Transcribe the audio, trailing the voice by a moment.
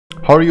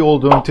How are you all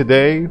doing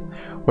today?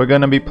 We're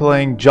gonna be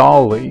playing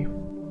Jolly.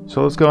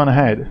 So let's go on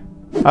ahead.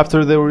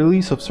 After the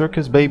release of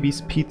Circus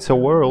Baby's Pizza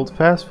World,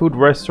 fast food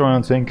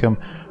restaurants' income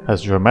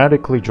has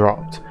dramatically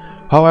dropped.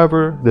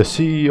 However, the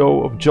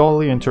CEO of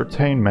Jolly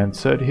Entertainment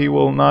said he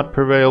will not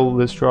prevail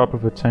this drop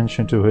of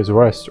attention to his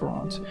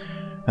restaurants,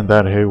 and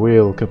that he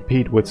will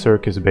compete with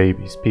Circus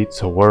Baby's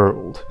Pizza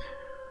World.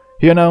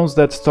 He announced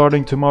that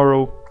starting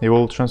tomorrow, he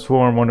will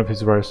transform one of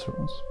his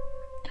restaurants.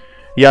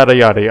 Yada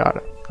yada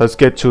yada. Let's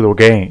get to the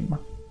game.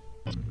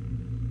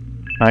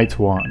 Night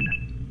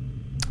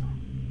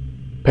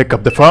 1. Pick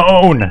up the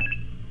phone!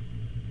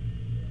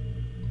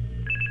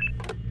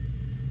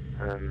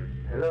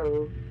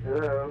 Hello.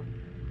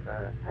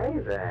 Hey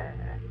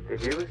there.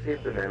 Did you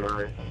receive the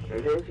memo?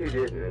 In case you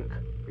didn't,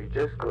 we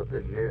just got the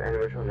new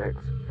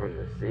animatronics from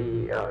the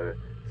CEO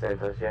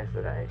sent us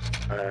yesterday.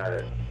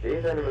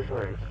 These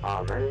animatronics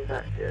are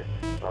manufactured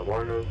by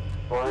one of the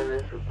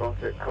finest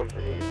robotic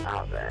companies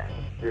out there.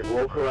 They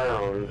walk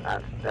around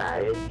at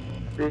day.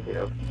 Speaking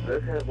of,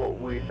 look at what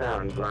we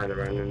found lying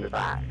around in the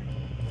back.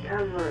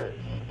 Cameras!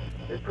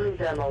 They're pretty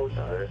damn old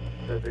though,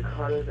 so the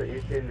colours that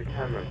you see in the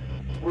camera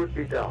would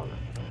be dull.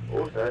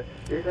 Also,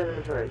 these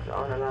animatronics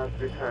aren't allowed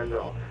to be turned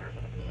off.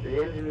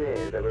 The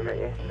engineer that we met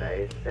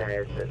yesterday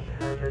said that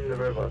turning the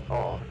robots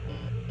off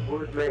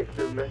would make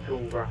the metal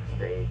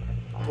rusty,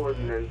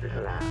 causing them to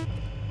collapse.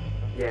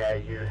 Yeah,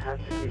 you have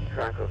to keep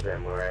track of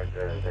them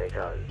wherever they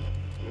go.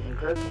 You can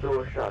close the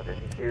door shut if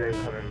you see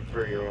them coming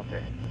through your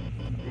office.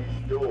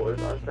 These doors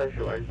are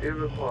special and do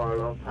require a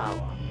lot of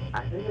power.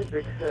 I think it's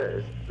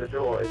because the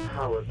door is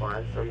powered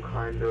by some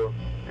kind of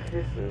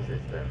piston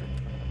system,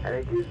 and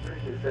it keeps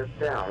pushing itself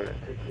down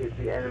to keep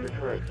the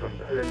animatronics from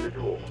pulling the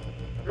door.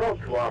 Not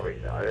to worry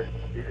though,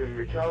 you can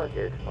recharge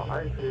it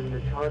by opening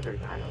the charging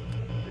panel.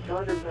 The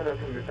charging panel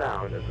can be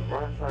found at the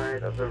right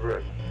side of the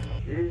room.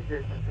 Use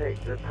this to take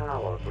the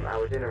power from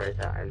our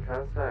generator and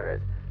transfer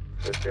it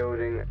to the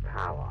building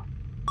power,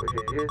 which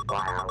is used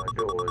by our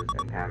doors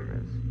and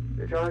cameras.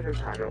 The charging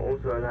panel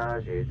also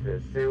allows you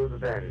to seal the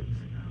vents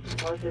on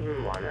party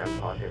room 1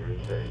 and party room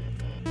 2.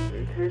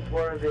 In case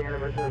one of the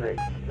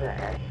animatronics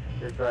there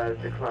decides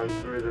to climb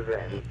through the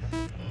vents,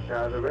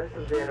 now the rest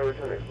of the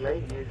animatronics may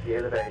use the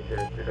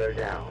elevators to go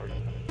down.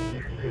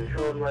 You can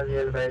control where the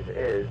elevator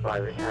is by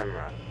the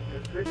camera.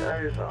 Just switch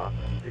over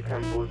to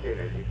cam 14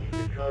 and you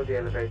can control the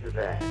elevator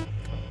there.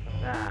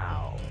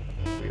 Now,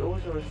 we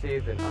also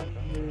received an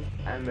unused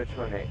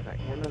animatronic that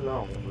came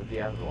along with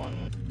the other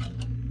ones.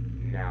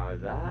 Now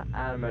that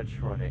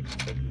animatronic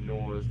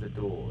ignores the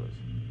doors.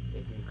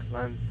 It can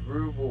climb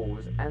through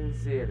walls and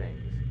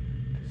ceilings.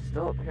 To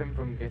stop him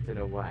from getting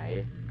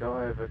away, go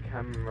over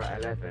camera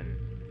 11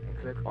 and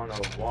click on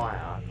a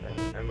wire,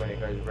 and when it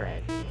goes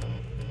red,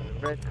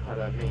 the red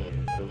colour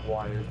means the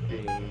wire is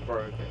being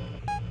broken.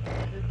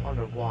 Click on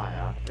a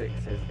wire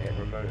fixes it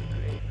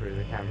remotely through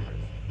the cameras.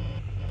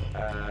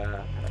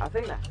 I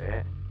think that's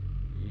it.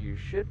 You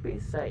should be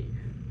safe.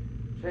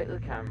 Check the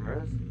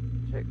cameras,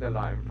 check the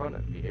light in front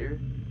of you,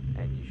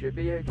 and you should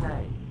be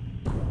okay.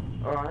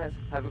 Alright,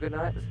 have a good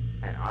night,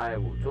 and I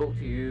will talk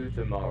to you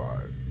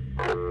tomorrow.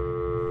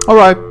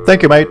 Alright,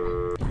 thank you, mate.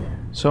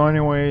 So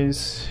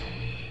anyways...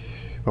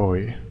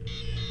 Boy.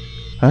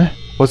 Huh?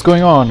 What's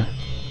going on?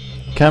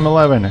 Cam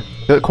 11.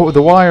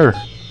 The wire!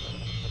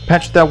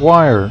 Patch that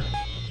wire!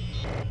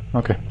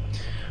 Okay.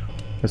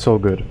 It's all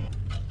good.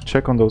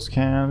 Check on those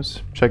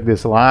cams. Check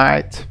this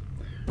light.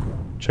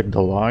 Check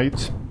the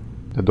light.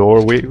 The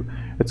doorway.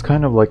 It's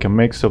kind of like a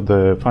mix of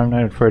the Five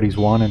Nights at Freddy's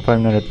 1 and Five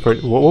Nights at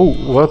Freddy's... Whoa,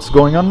 what's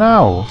going on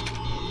now?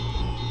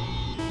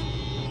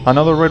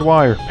 Another red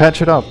wire.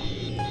 Patch it up.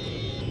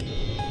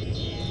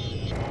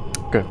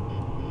 Okay.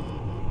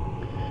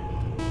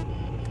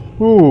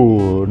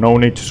 Ooh, no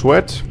need to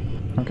sweat.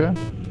 Okay.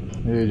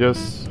 You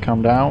just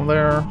come down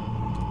there.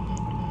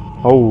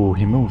 Oh,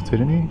 he moved,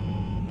 didn't he?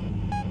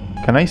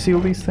 Can I seal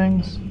these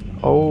things?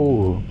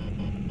 Oh.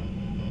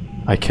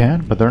 I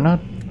can, but they're not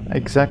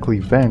exactly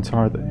vents,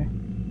 are they?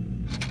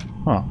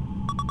 Huh.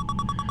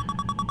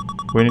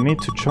 We need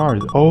to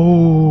charge.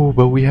 Oh,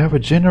 but we have a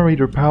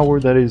generator power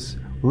that is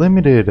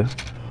limited.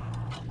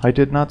 I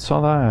did not saw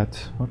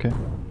that. Okay.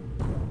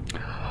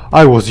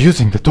 I was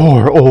using the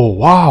door. Oh,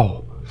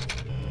 wow.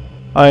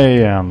 I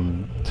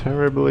am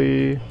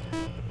terribly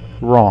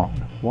wrong.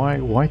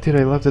 Why did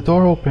I leave the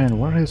door open?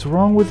 What is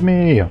wrong with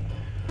me?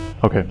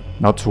 Okay,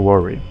 not to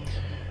worry.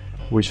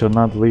 We shall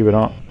not leave it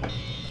on.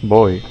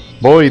 Boy,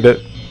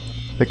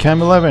 the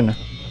cam 11.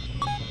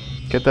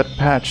 Get that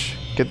patch.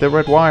 Get the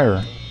red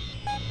wire.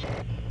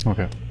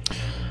 Okay.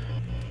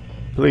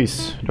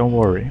 Please, don't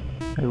worry.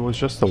 It was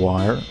just a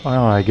wire.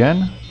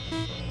 Again?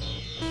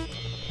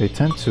 They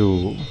tend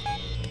to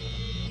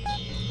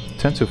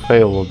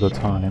fail all the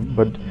time,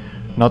 but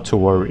not to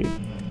worry.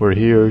 We're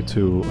here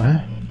to...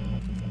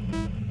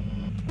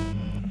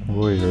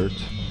 Weird.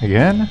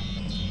 Again?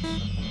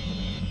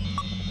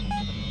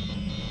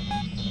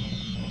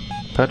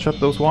 Patch up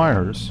those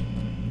wires.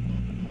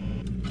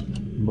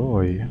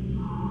 Boy.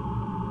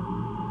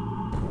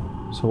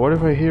 So what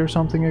if I hear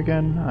something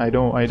again? I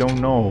don't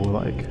know,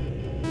 like...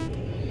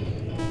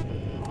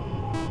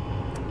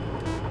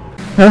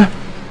 Huh?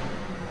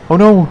 Oh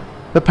no!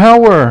 The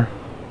power!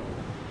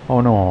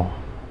 Oh no.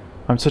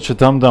 I'm such a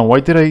dum-dum. Why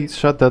did I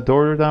shut that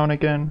door down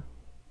again?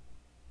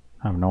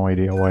 I have no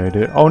idea why I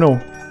did. Oh no!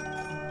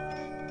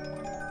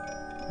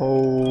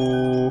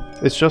 Oh...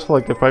 It's just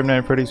like the Five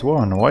Nights at Freddy's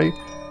 1. Why?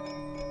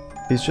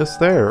 He's just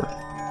there.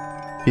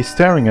 He's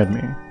staring at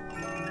me.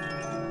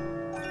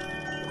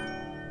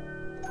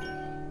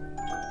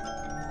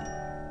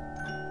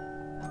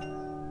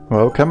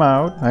 Well, come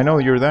out. I know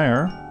you're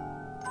there.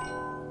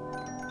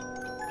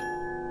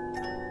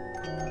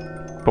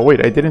 But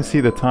wait, I didn't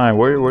see the time.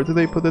 Where did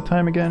they put the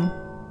time again?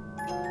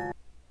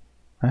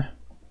 Huh?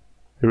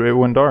 It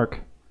went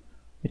dark.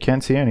 I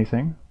can't see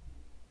anything.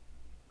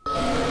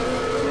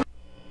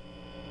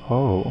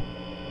 Oh.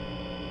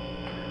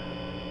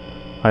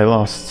 I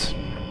lost.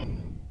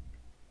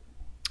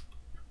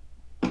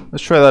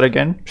 Let's try that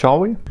again, shall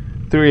we?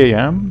 3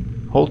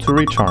 AM. Hold to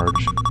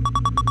recharge.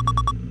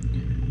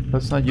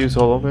 Let's not use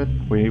all of it.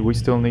 We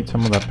still need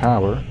some of that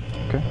power.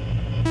 Okay.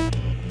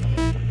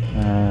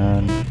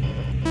 And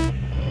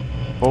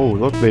oh,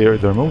 look,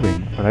 they're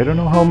moving, but I don't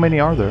know how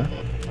many are there.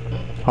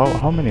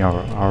 How many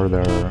are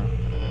there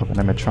of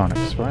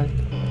animatronics, right?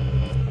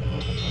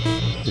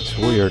 It's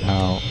weird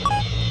how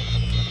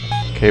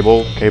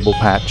cable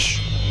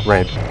patch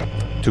red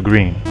to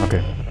green.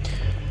 Okay.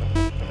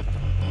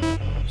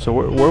 So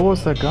where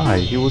was that guy?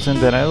 He was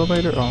in that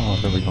elevator. Oh,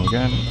 there we go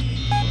again.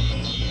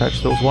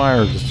 Patch those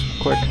wires,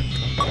 quick.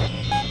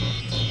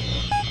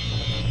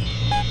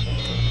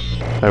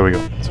 There we go.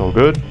 It's all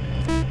good.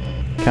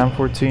 Cam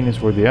 14 is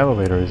where the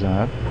elevator is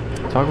at.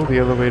 Toggle the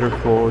elevator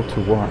floor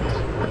to what?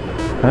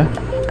 Huh?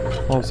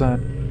 What was that?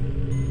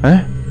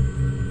 Huh?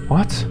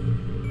 What?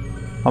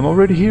 I'm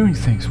already hearing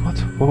things.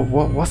 What's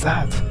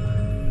that?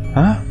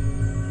 Huh?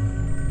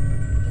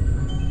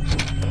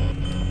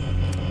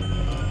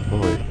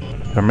 Boy,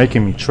 they're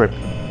making me trip.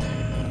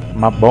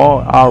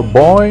 Our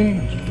boy,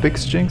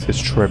 FhixGhinx, is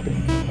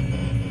tripping.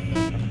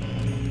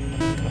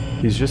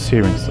 He's just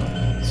hearing stuff.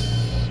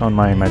 It's on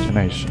my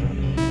imagination.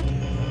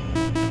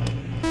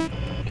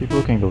 Keep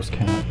looking those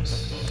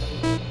cams.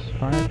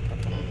 Right?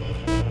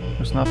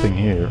 There's nothing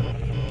here.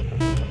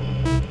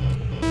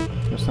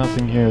 There's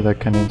nothing here that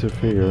can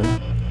interfere.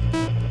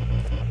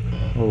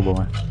 Oh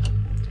boy.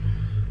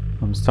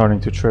 I'm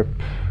starting to trip.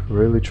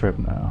 Really trip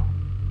now.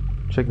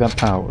 Check that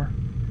power.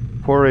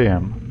 4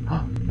 AM.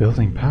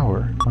 Building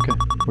power. Okay,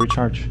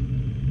 recharge.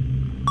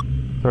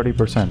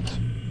 30%.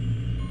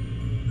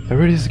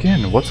 There it is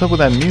again. What's up with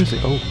that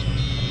music? Oh.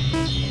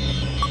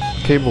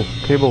 Cable.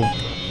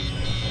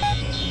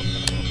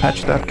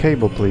 Patch that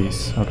cable,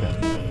 please. Okay.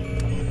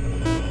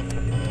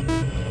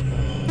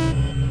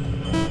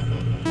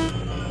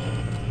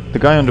 The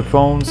guy on the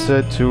phone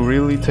said to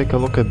really take a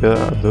look at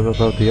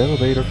about the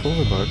elevator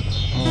floor, but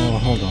oh,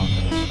 hold on.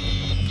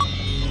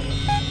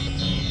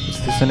 Is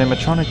this an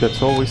animatronic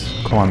that's always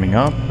climbing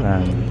up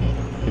and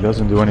he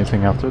doesn't do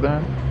anything after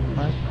that?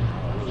 Right?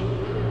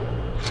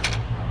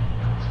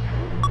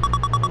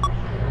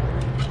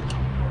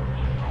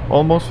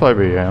 Almost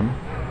 5 AM.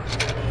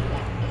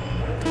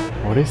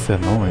 What is that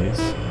noise?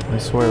 I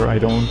swear I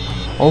don't...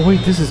 Oh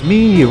wait, this is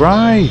me,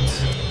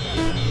 right!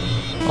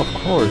 Of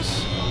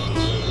course.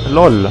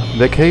 LOL,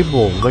 the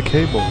cable.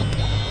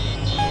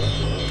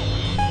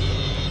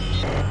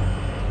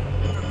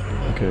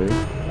 Okay.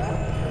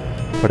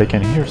 But I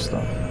can hear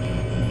stuff.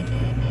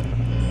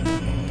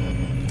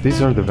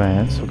 These are the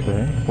vents,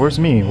 okay. Where's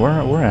me?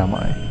 Where am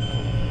I?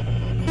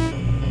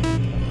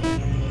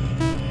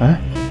 Huh?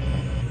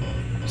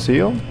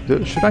 Seal?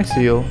 Should I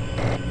seal?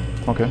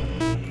 Okay.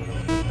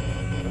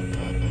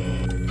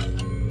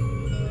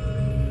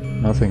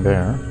 Nothing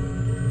there.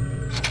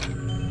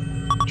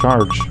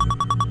 Charge.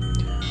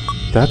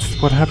 That's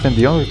what happened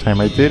the other time.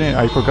 I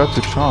forgot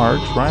to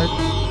charge, right?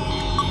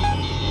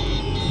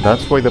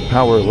 That's why the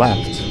power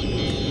left.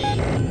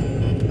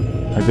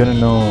 I didn't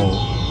know.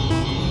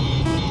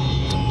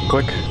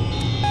 Quick.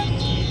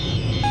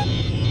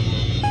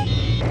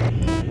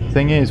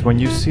 Thing is, when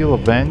you seal a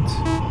vent,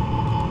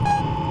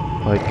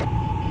 like,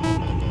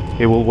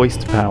 it will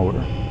waste power.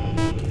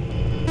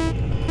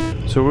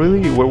 So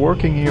really, we're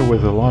working here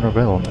with a lot of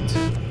elements.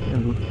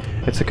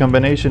 It's a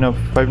combination of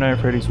Five Nights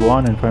at Freddy's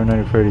 1 and Five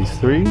Nights at Freddy's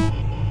 3.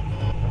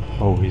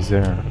 Oh, he's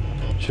there.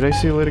 Should I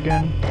seal it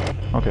again?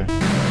 Okay.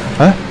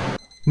 Huh?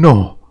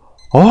 No!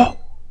 Oh!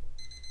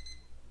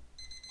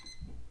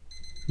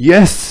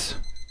 Yes!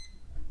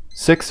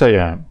 6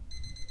 AM.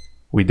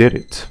 We did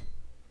it.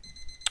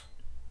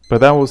 But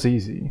that was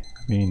easy.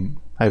 I mean,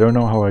 I don't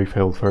know how I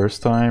failed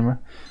first time.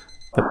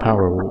 The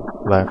power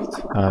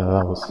left.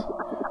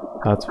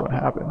 That's what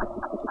happened.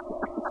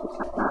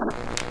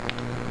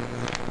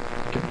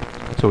 Okay.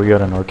 So we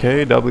got an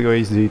arcade,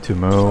 WASD to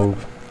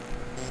move.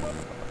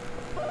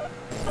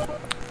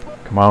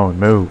 Come on,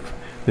 move.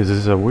 This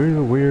is a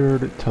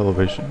weird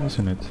television,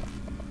 isn't it?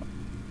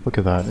 Look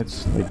at that.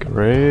 It's like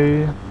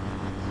gray,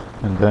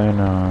 and then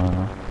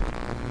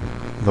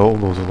all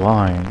those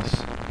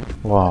lines.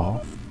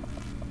 Wow.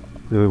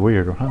 Really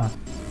weird, huh?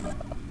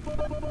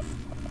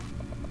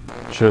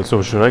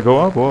 So should I go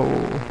up?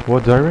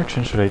 What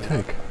direction should I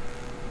take?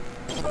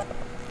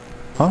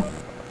 Huh?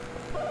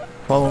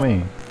 Follow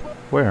me.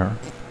 Where?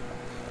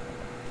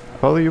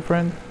 Follow you,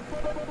 friend?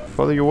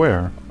 Follow you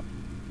where?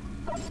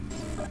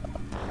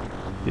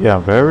 Yeah,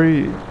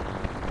 very...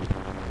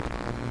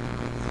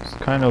 It's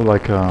kind of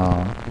like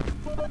a...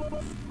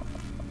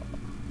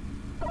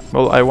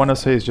 Well, I want to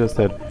say it's just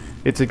that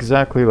it's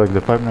exactly like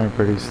the Five Nights at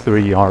Freddy's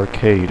 3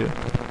 arcade.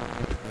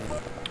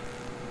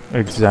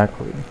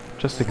 Exactly.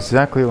 Just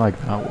exactly like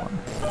that one.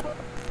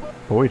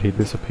 Oh wait, he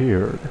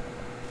disappeared.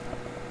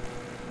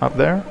 Up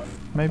there?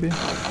 Maybe?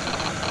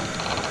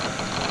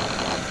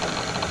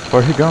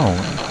 Where he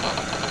going?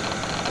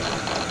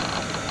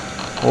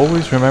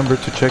 Always remember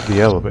to check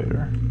the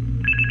elevator.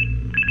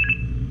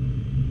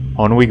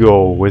 On we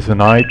go with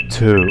night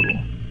 2.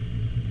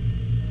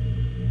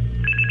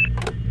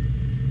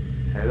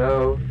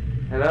 Hello?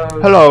 Hello?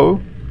 Hello!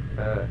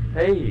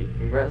 Hey,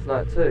 congrats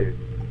night 2.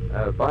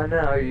 By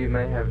now you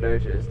may have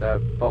noticed a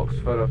box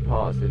full of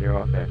parts in your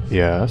office.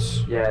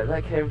 Yes. Yeah,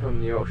 that came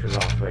from the auction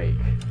last week.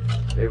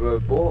 They were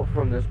bought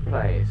from this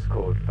place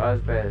called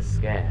Fazbear's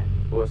Scare,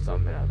 or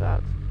something like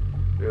that.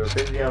 We were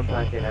busy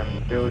unpacking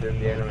and building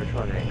the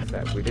animatronics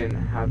that we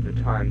didn't have the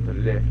time to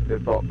lift the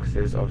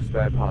boxes of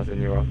spare parts in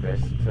your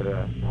office to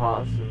the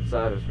parts and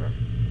service room.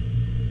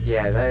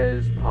 Yeah,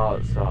 those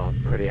parts are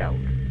pretty old.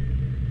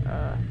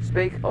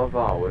 Speak of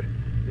old,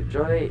 did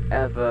Johnny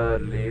ever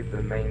leave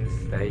the main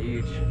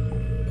stage?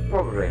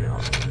 Probably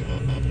not.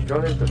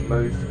 Johnny's the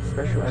most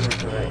special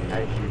animatronic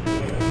as you've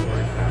seen in the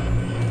world.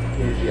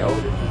 He's the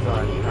oldest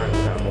designed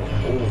character of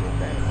all of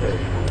them too.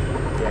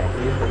 Yeah,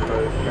 he's the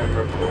most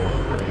memorable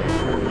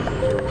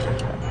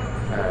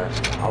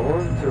I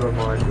wanted to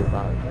remind you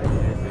about the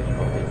usage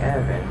of the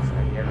air vents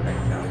and the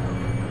elevator.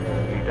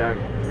 You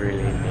don't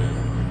really need to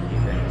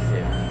keep them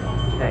sealed.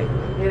 Hey,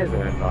 here's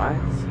an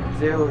advice.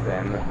 Seal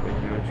them when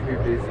you're too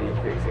busy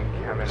fixing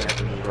Cam and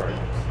Evan's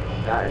ropes.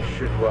 That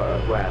should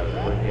work well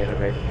with the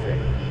elevator too.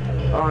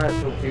 Alright,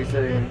 talk to you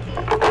soon.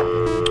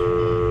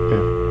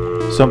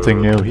 Yeah. Something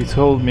new. He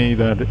told me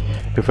that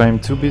if I'm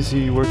too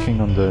busy working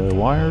on the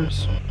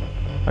wires,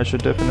 I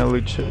should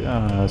definitely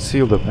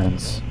seal the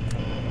vents.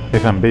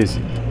 If I'm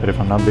busy. But if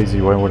I'm not busy,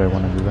 why would I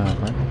want to do that,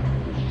 right?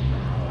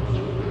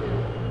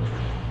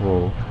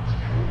 Whoa.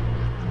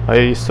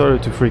 I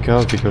started to freak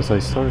out because I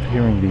started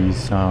hearing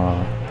these,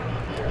 well,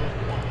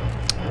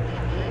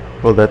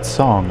 that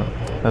song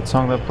that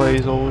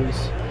plays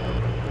always.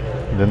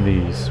 And then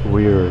these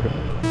weird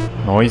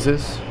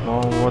noises.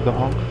 Oh, what the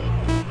honk?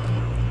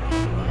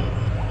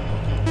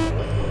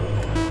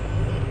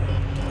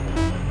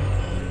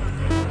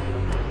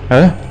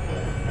 Huh?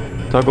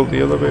 Toggle the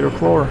elevator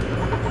floor.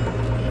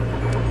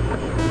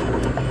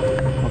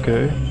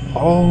 Okay.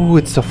 Oh,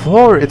 it's a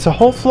floor! It's a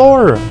whole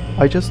floor!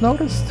 I just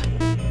noticed.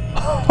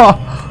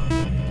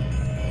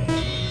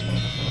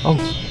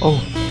 Oh,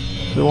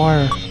 the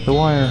wire.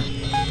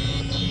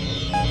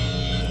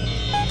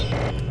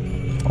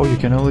 Oh, you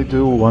can only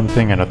do one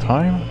thing at a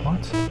time?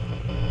 What?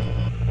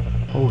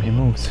 Oh, he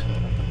moved.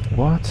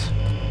 What?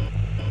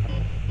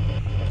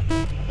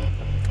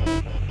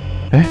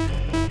 Eh?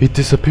 It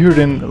disappeared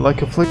in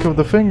like a flick of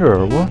the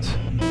finger, what?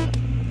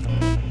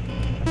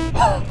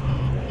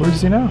 Where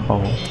is he now?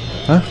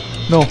 Huh?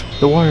 No,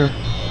 the wire.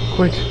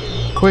 Quick,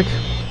 quick.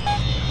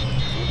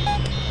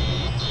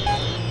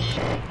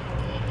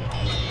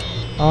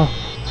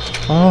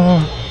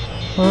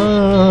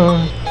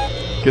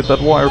 Get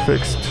that wire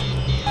fixed.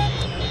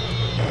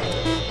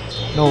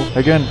 No,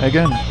 again.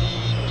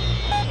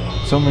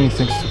 So many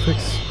things to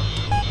fix.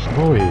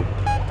 Boy.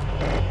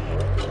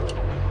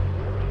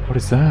 What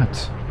is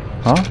that?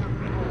 Huh?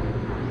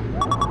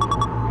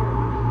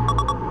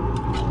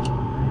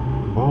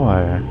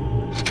 Boy.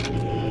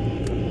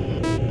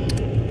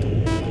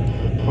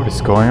 What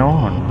is going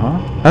on, huh?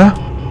 Huh?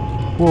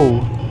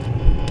 Whoa.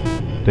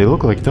 They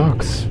look like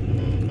ducks.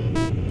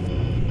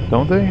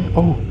 Don't they?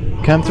 Oh,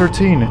 Cam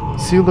 13.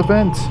 Seal the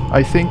vent.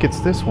 I think it's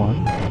this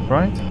one,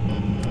 right?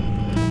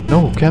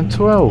 No, Cam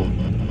 12.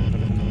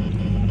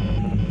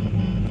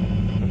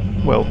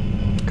 Well,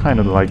 kind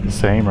of like the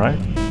same, right?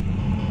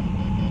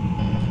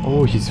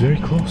 Oh, he's very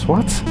close.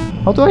 What?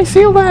 How do I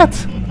seal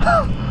that?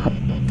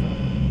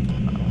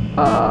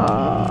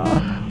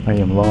 I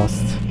am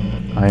lost.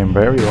 I am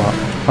very lost.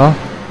 Huh?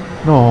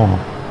 No.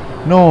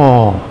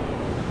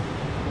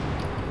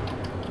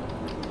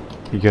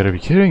 You gotta be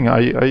kidding.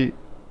 I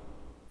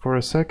for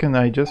a second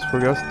I just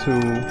forgot to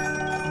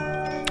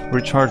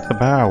recharge the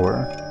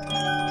power.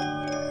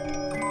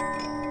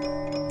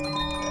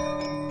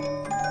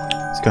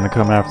 It's gonna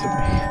come after me.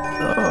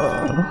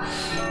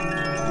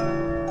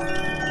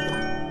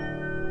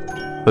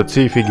 Let's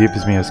see if he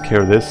gives me a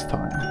scare this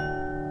time.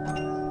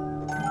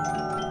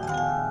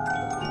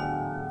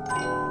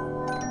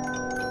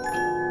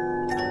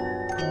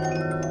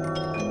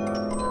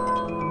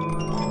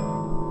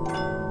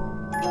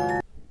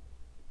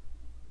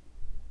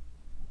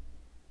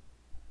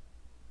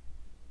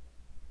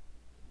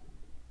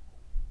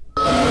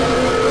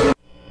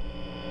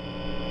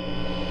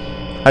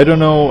 I don't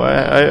know,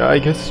 I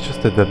guess it's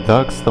just that the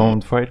ducks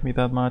don't frighten me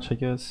that much, I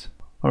guess.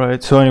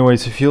 Alright, so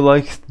anyways, if you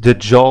like the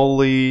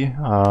Jolly,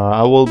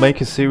 I will make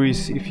a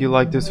series if you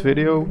like this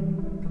video.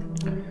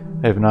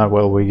 If not,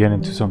 well, we get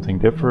into something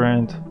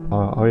different.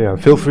 Oh yeah,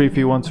 feel free if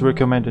you want to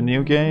recommend a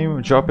new game,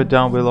 drop it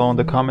down below in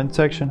the comment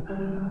section.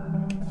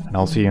 And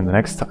I'll see you in the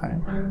next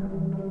time.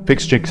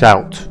 FixGhinx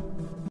out.